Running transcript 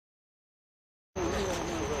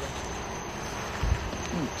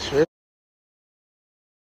Shit.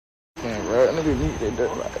 Man, bro, nigga need that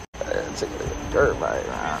dirt bike. Take that dirt bike,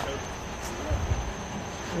 man.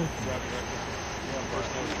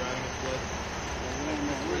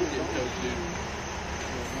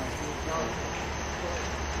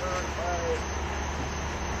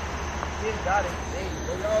 Got it.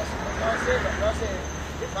 Y'all said,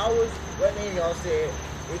 if I was, what name y'all said,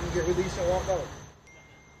 we can get released and walk out.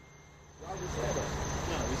 Y'all just said that.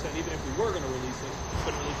 No, we said even if we were going to release it, we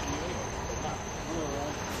couldn't release it to you anyway.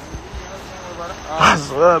 I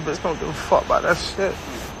swear, bitch, don't give a fuck about that shit.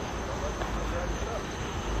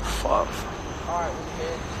 Fuck. Alright,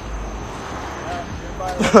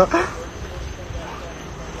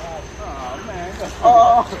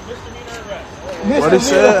 What he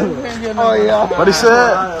said? Oh, yeah. What he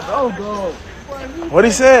said? What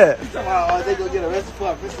he said? They go get arrested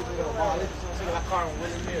for a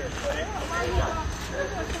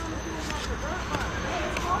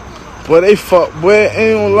Boy, they fuck. Boy,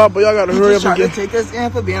 ain't gonna lie, but y'all gotta hurry up and get. Take us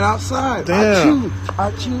in for being outside. Damn.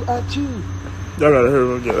 I chew. Y'all gotta hurry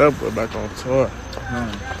up and get that boy back on tour.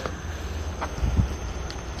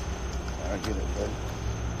 I get it, buddy.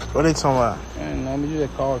 What they talking about? And I mean, you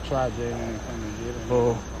just call Try J and come and get it.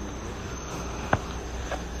 Oh.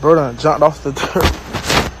 Bro done jumped off the dirt.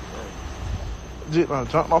 Jit done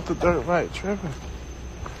jumped off the dirt, right? Tripping.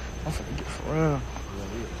 I'm finna get for real.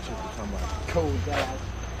 Cold guy.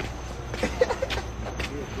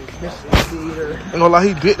 Ain't gonna lie,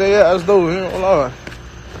 he bit their ass though. He ain't gonna lie.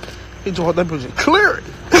 He told that bitch clear it.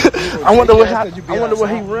 I wonder what happened. I wonder what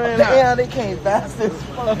he ran. Damn, they came fast as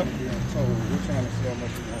fuck.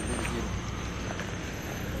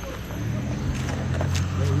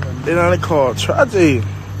 They done called tragedy.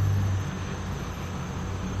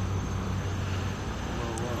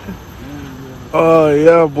 Oh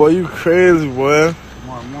yeah, boy, you crazy, boy.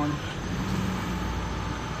 Tomorrow morning.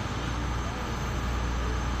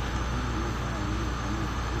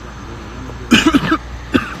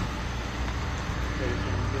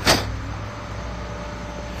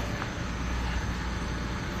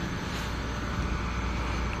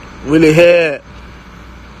 Really had.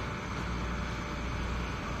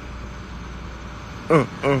 They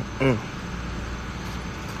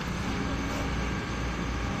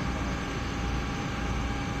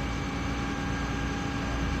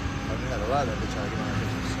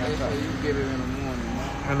say you get it in the morning,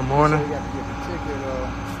 man. In the morning? So you got to get the ticket.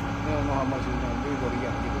 We don't know how much it's going to be, but you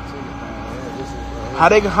got to get the ticket.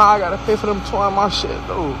 How I gotta pay for them towing my shit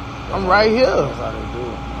though? I'm right here. That's how they do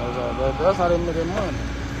it. That's how they make their money.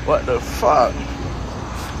 What the fuck?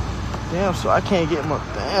 Damn, so I can't get my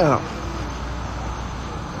damn.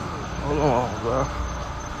 Hold on, bro.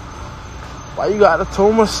 Why you gotta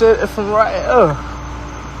tow my shit if I'm right here?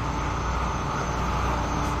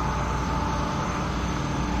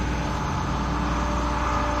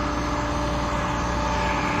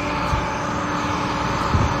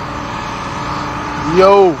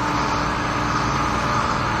 Yo.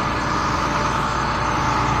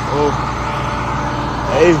 Oh.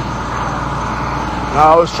 Hey.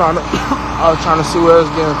 Now I was trying to see where it's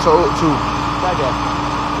getting towed to. Right there.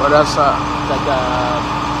 Where that's at? It's like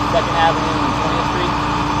 2nd Avenue and 20th Street.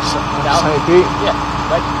 St. Pete? Yeah.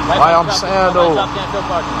 Why I'm saying though?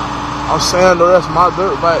 I'm saying though, that's my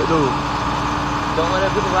dirt bike, dude. Don't let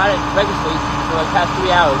people ride it recklessly for like past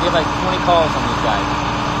 3 hours. We have like 20 calls on these guys.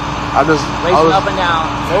 Racing up and down,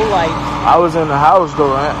 no lights. I was in the house though,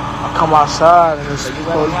 right? I come outside and it's. So you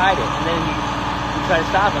let him ride it, and then you try to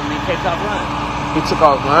stop him, and he takes off running. He took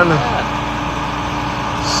off running. Yeah.